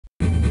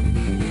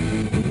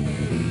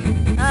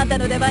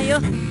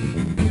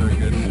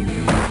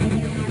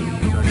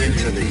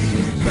Into the heat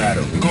of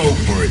battle. Go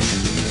for it.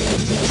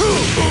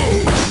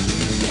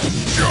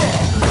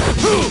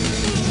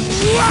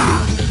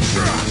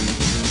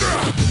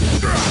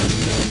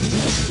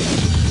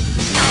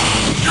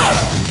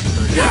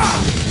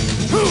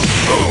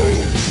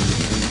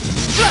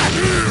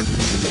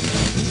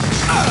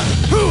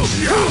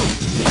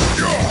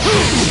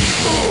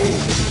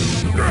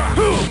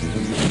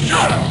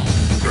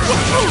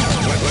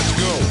 Let's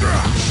go.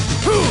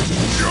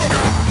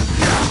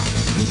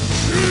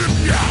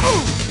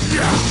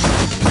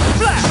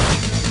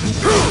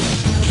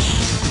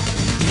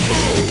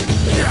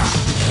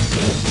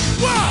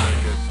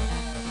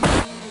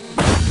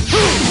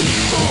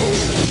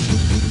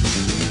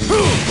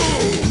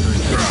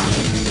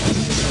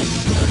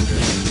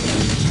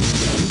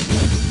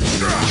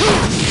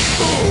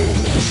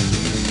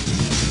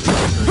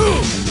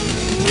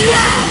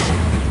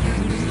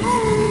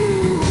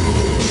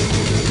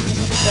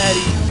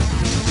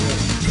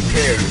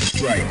 Prepare to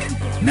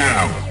strike.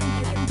 Now.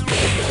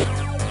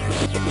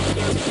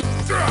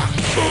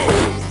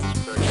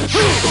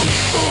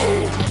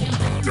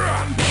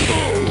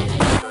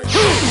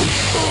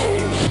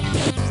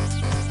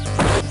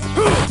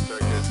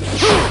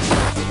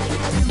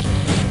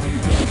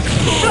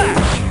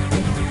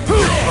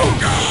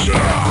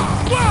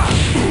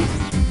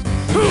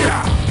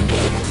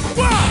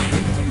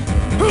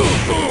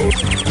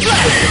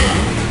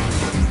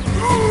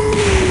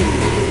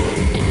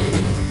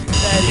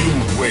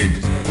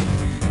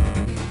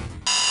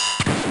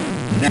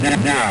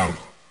 Now,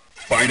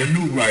 find a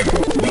new rival.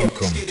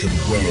 Welcome to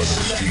the world of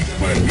Street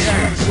Fighter.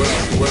 Yeah,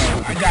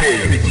 well, I got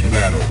it for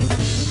battle.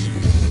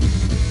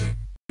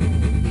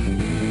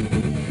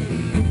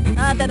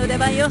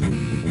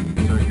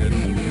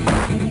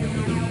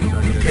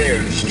 Prepare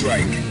to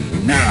strike.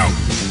 Now.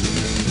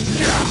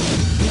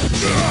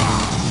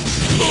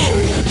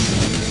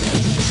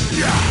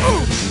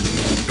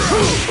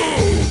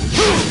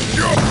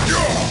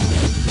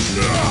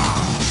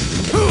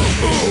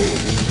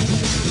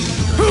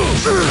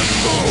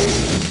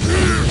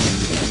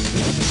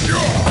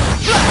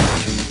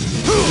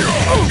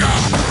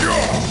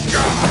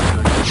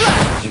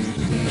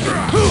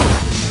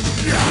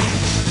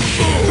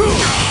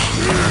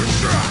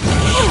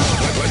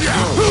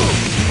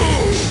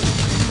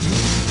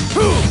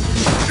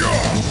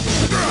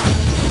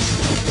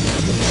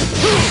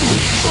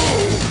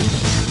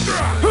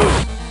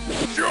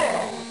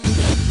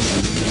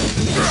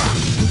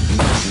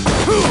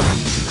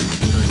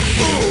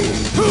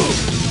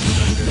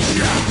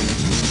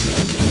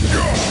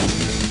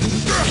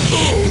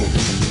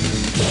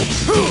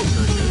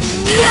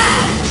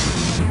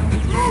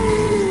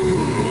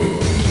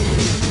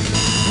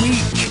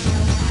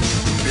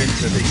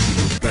 Into the heat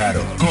of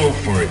battle. Go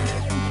for it.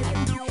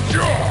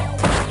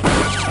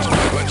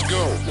 Let's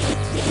go.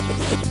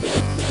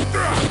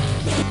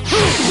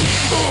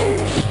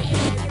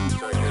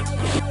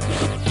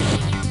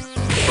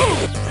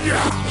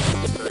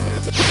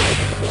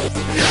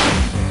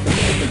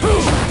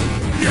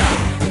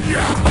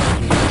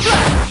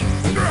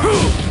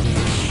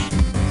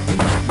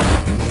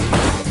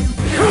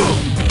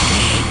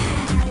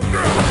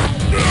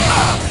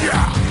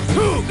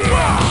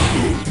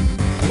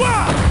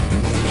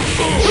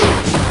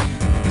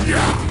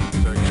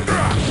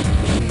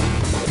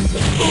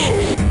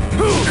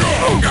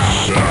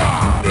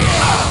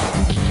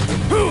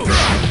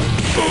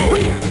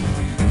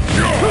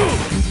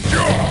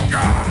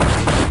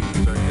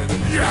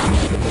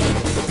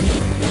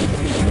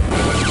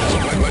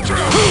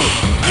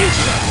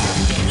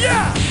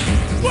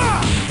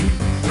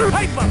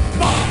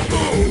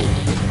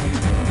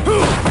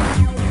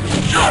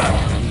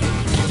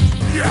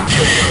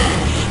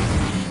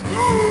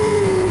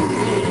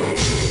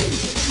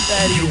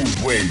 You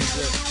win.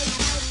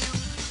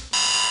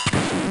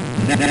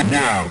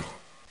 Now,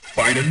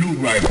 find a new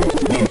rival.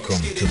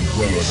 Welcome to the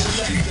world of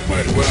Street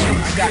Fighter. Well,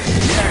 I got you.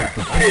 Yeah,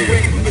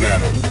 prepare for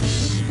battle.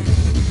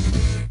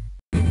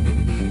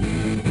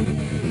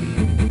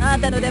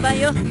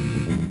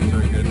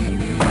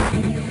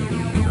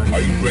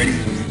 Are you ready?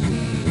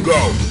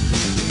 Go!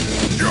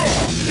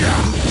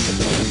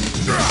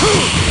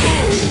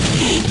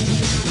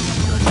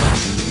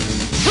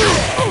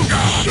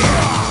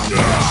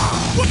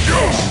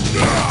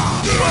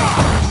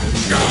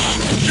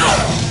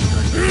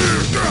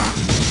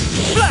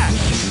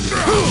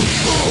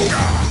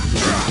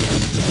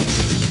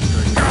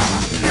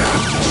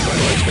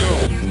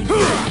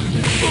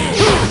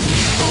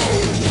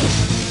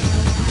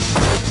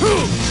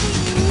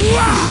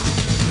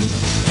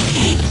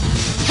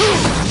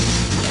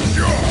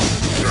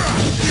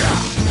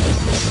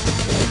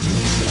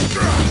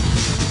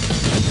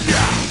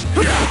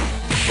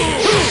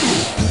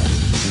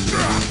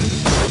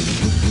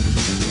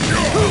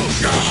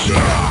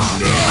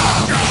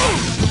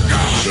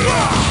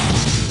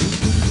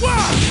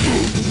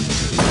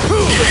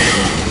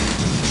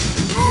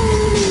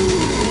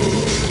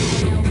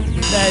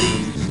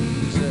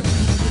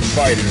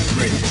 Fighters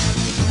ready.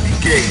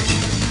 Engage.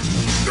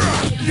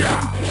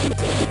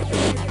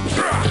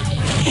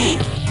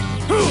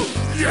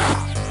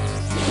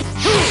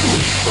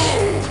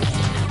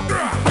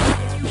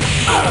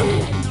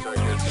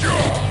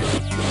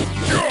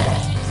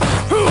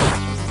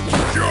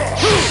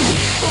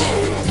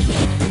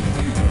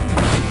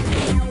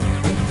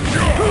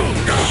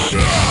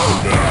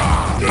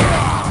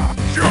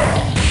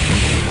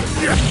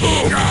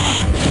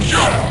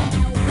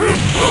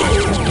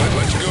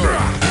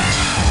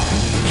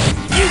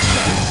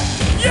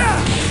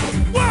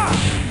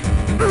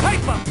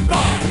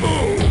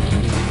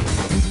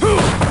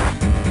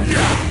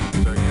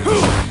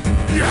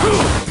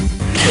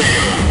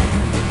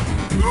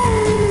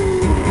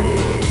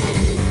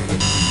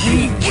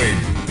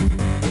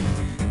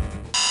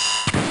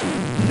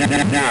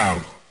 Now,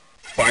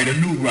 find a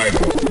new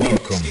rival.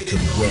 Welcome to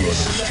the world of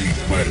Street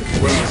Fighter.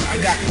 Well, I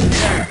got to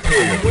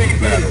prepare for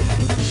battle.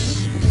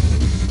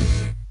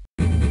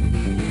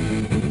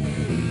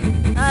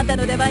 あなた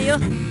の出番よ。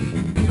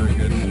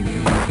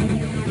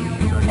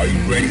 Are you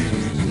ready?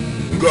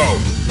 Go!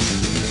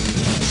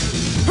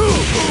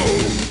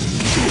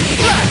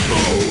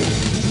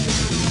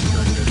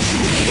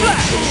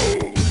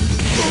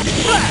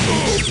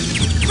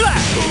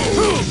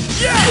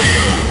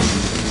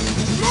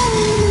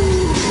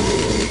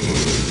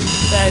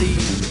 Daddy.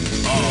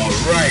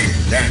 Alright,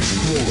 that's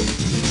cool.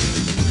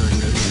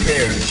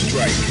 Prepare to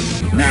strike.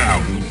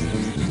 Now!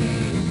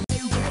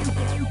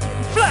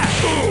 Flash!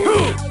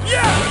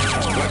 Yeah!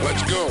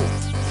 Let's go.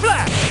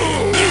 Flash!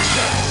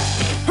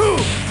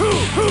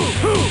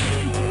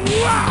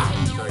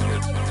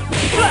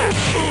 Flash!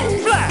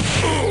 Flash!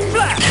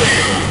 Flash!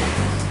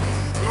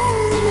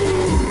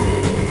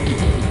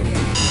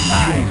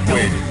 You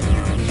win.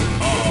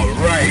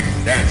 Alright,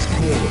 that's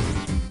cool.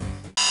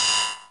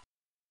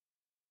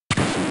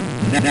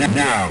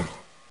 Now,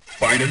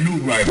 find a new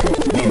rival.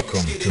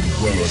 Welcome to the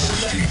world of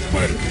Street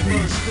Fighter III.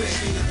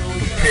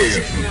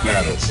 Prepare for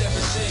battle.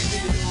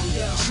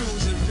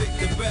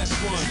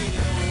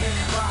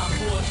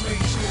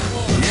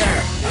 Yeah,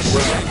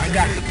 well, I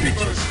got the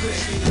picture.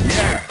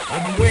 Yeah,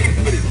 I've been waiting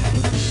for this.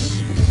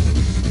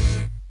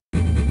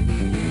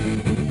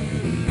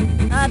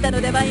 あなた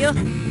の出番よ。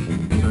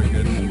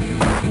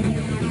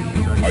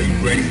 Are you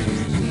ready?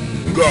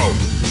 Go!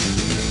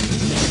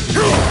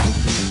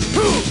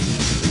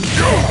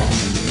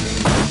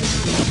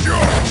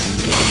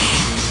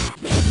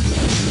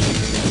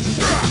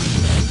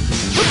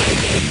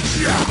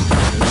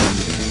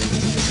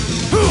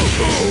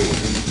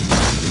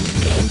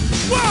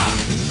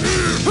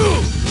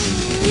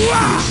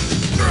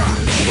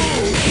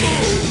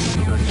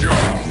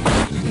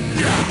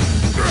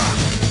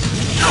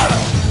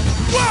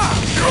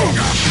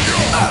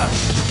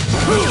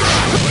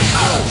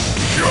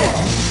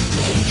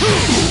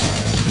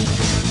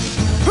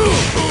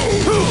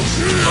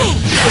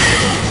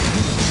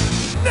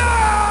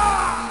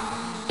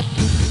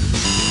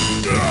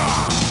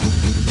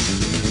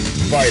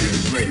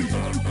 Fighters ready.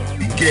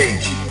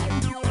 Engage.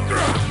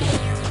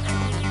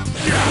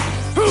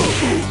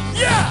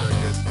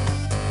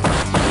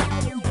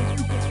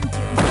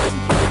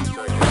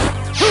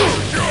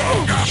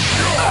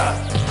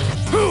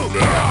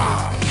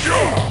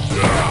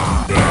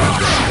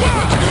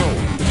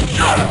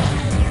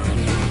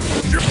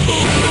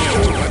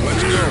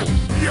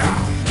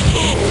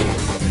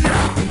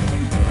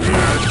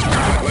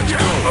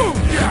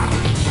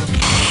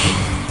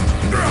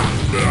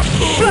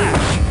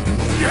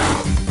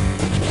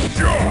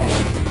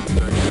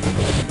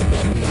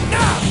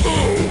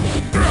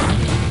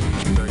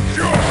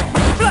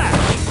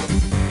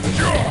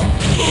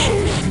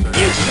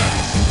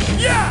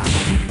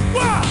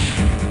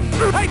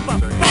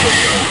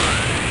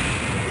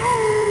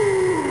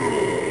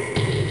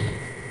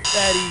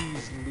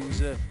 Daddy's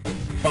loser.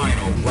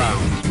 Final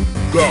round.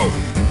 Go!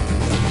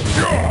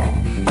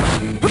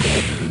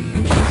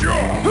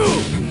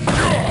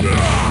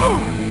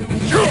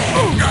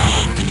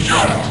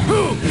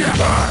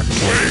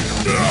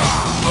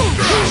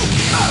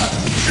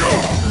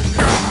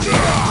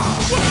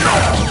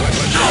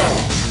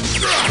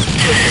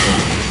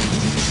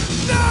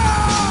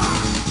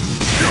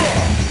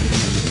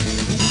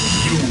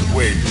 You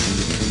win.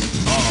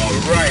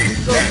 Alright,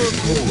 that's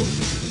cool.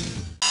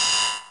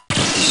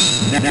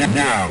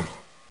 Now,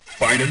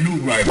 find a new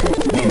rival.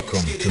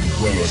 Welcome to the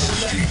world of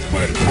Street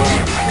Fighter. I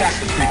got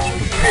the picture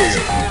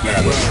prepared for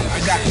battle. I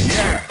got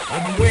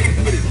I've been waiting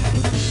for this.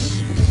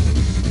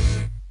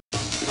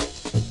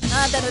 あ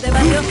なたの出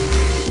番よ。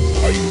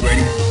 Are you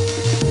ready?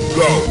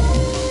 Go!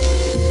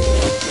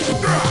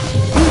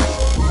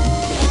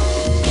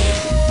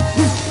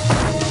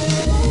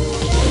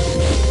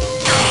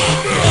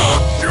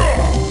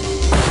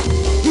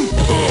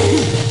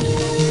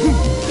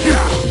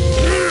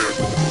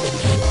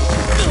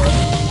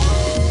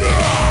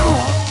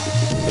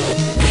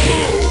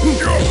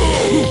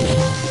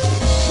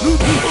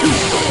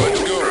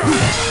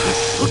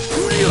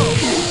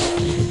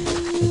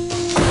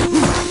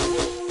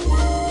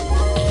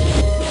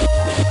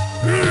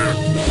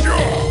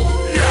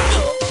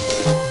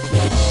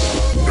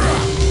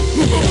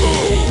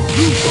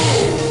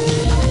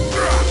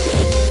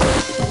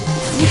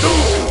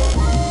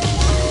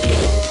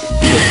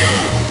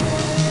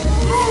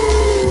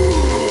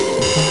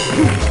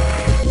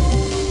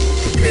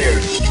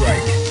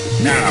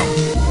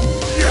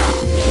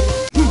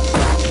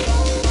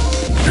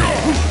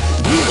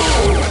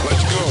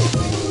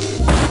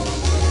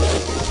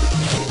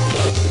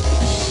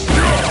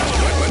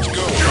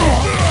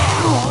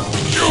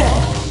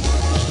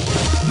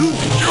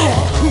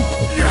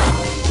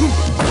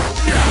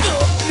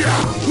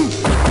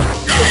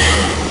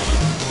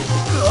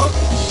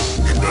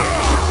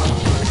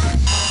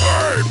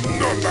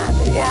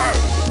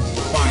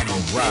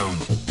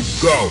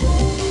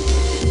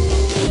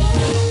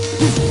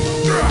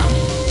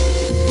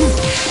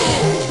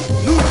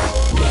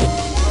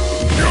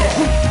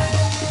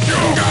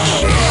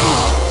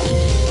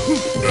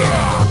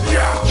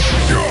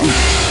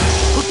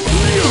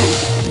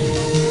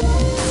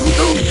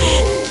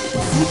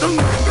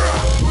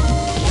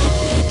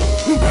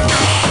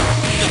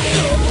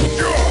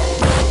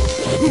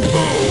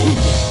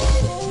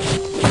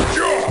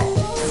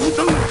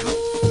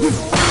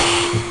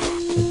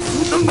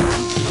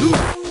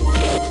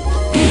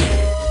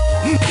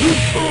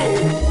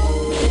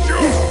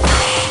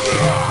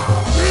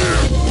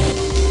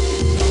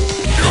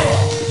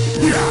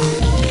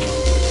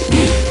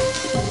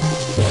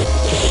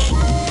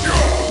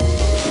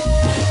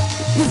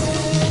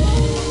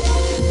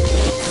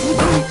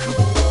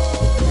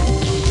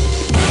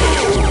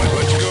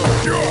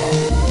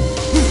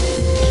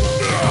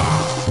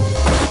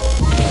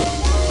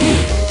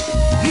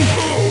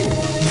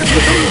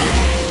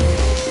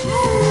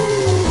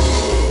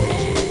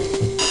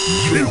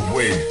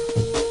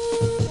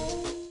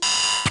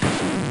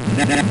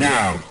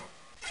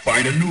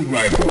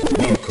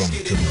 Welcome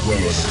to the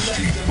world of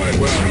Street Fighter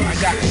III.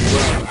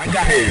 I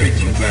got here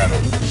to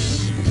battle.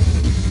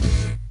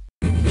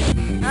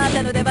 あん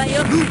たの出番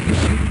よ。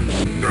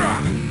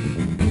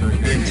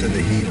 Into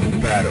the heat of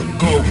battle.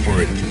 Go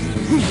for it.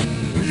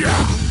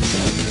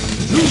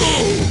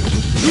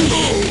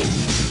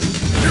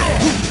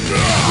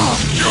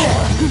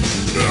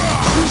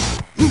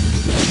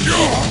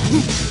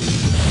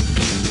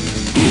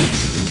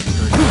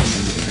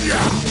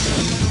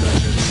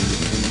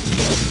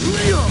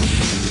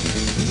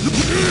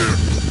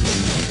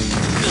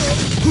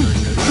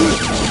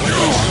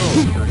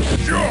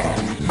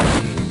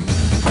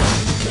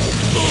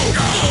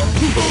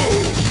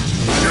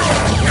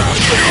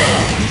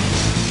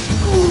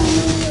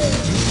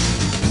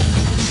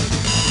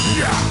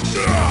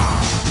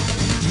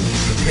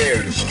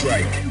 Prepare to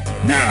strike.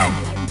 Now.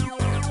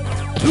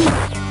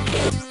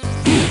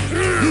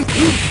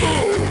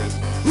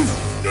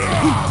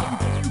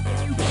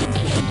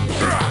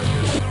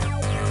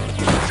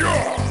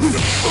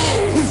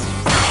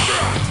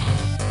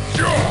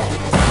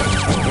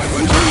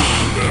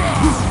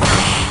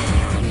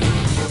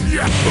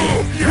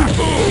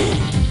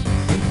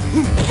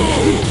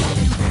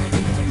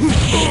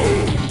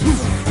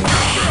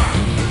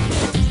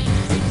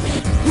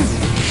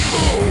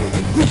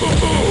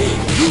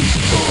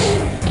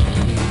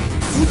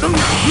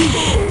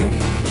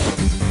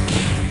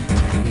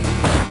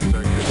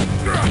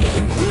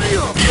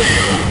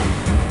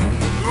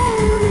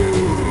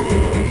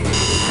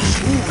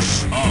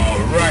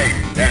 Alright,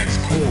 that's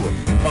cool.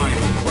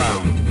 Final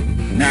round.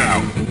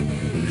 Now.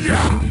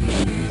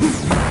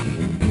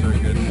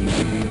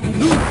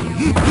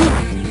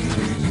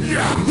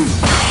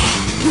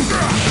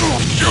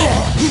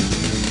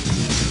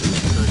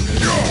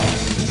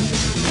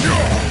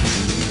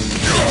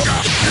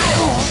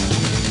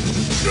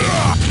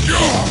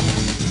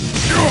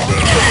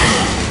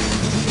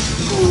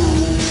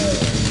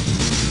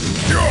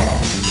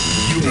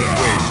 You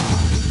win.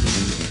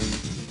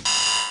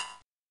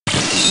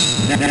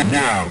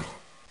 Now,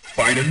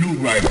 find a new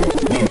rival.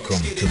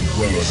 Welcome to the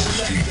world of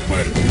Street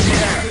Fighter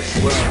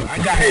III. Well, I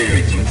got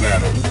here to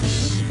battle.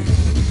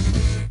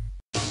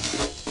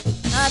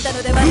 あんた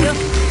の出番よ。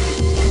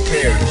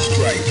 Prepare to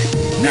strike.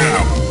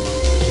 Now.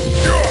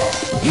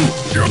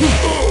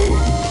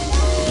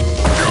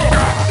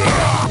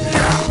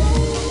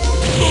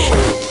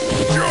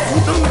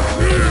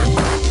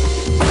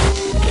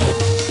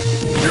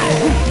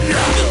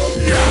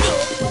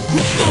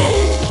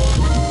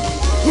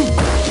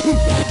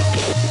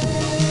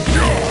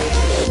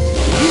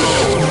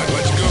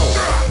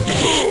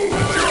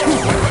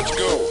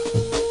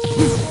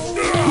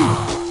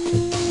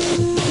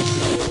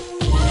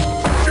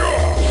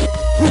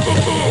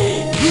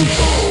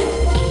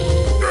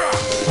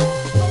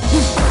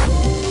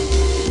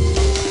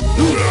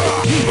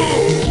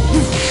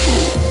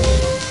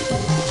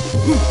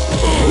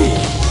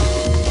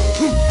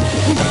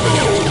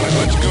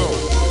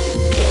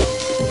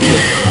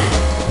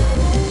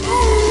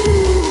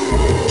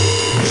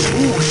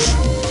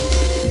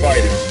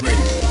 Fighters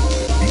ready.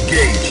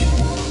 Engage.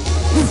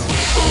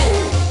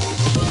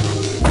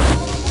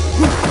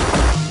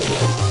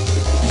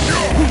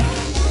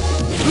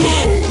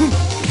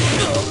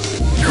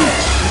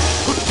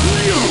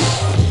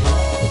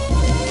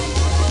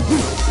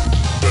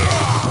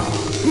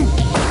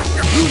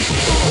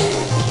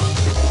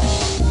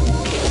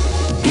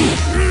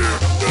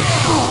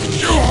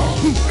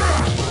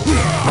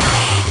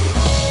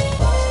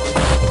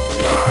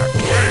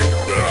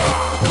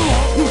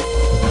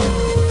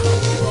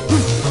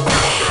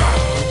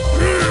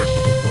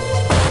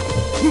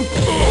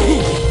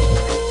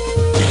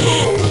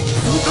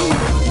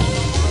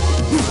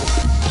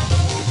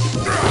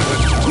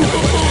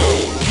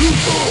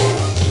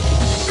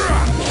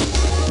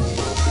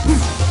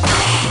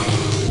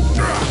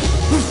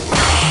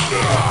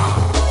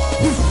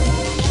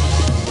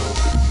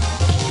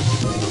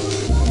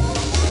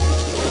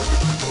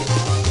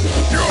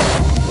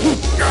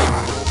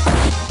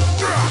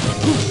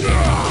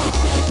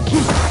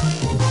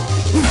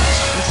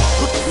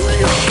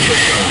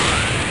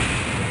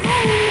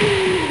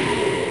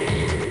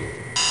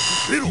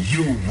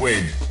 You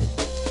win.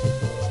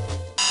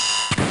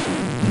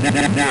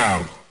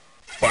 Now,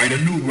 find a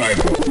new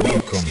rival.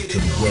 Welcome to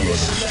the world of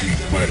Street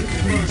Fighter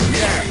III.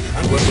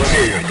 I'm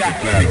here to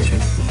battle.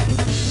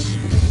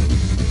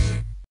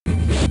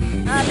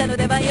 あんたの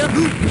出番よ。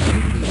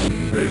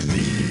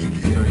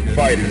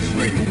 Fighters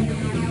ready.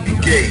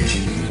 Engage.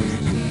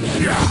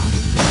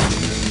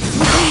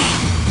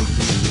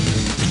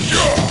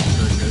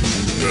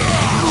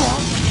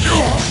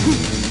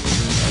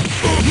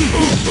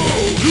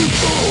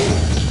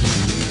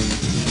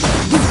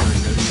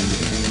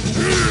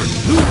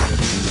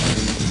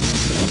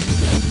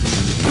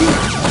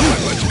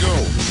 Let's go.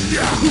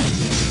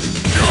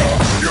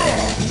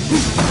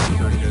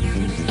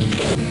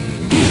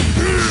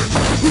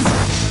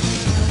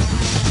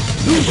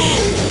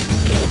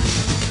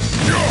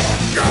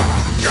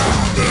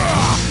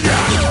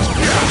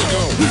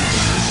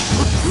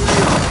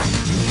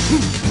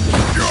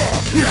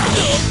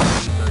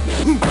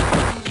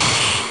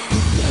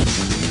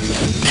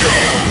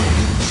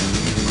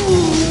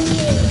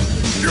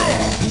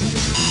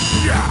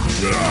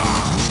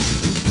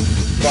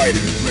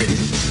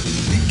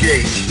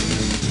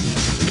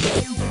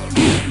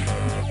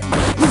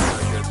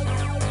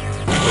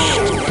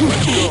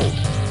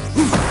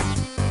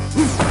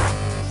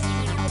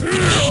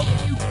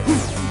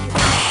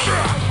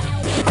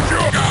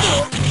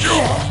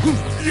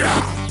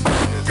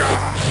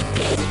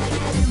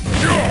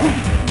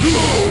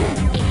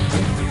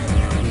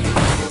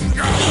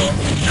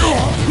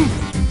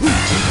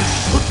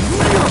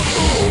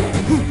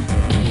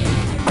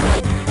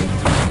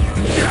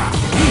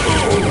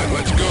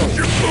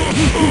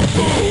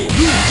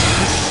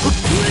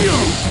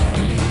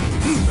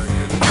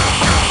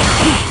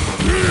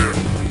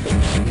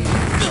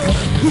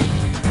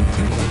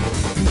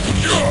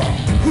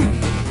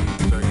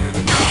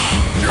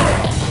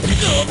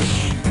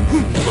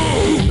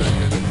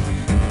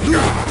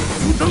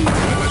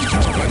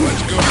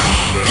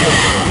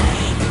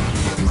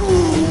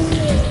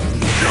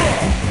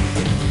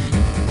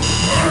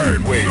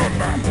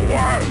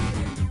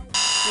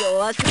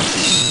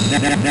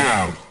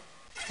 Now,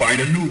 find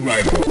a new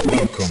rival.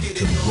 Welcome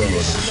to the world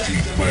of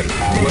Street Fighter III.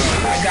 Well,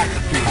 I got to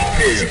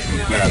prepare for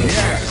battle.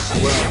 Yeah,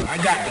 well, I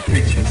got the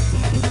picture.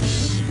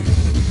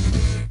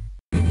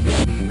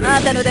 あ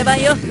なたの出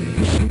番よ。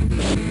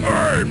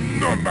 I'm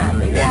number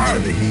one. Enter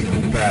the heat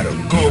of battle.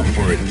 Go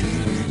for it.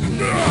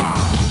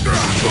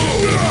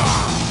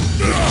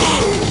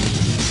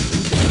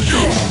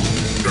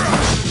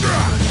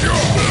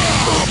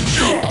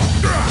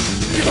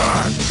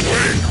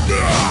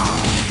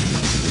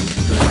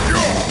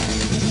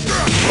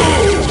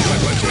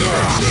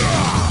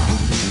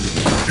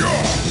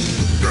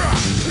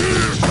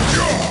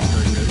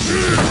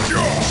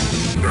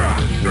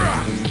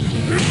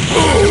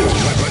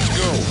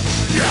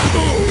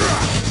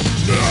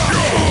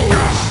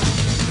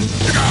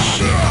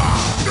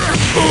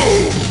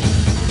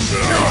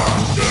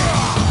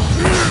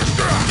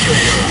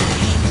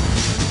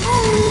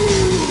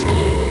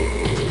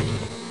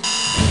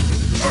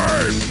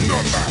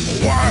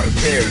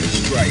 Prepare to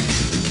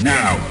strike.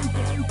 Now.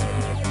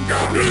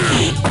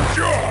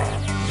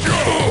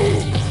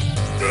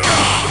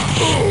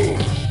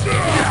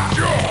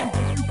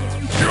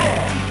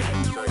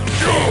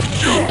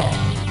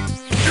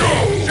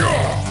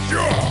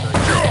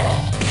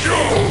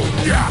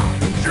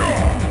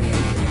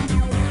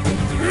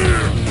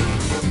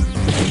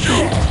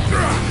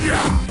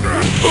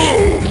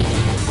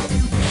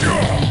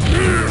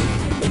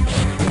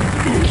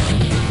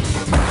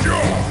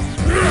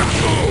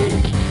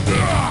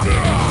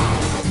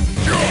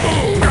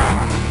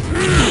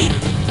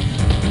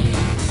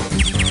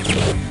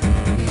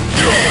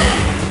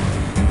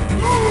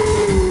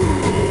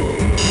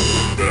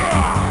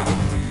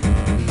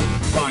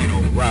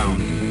 Final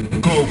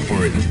round. Go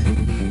for it.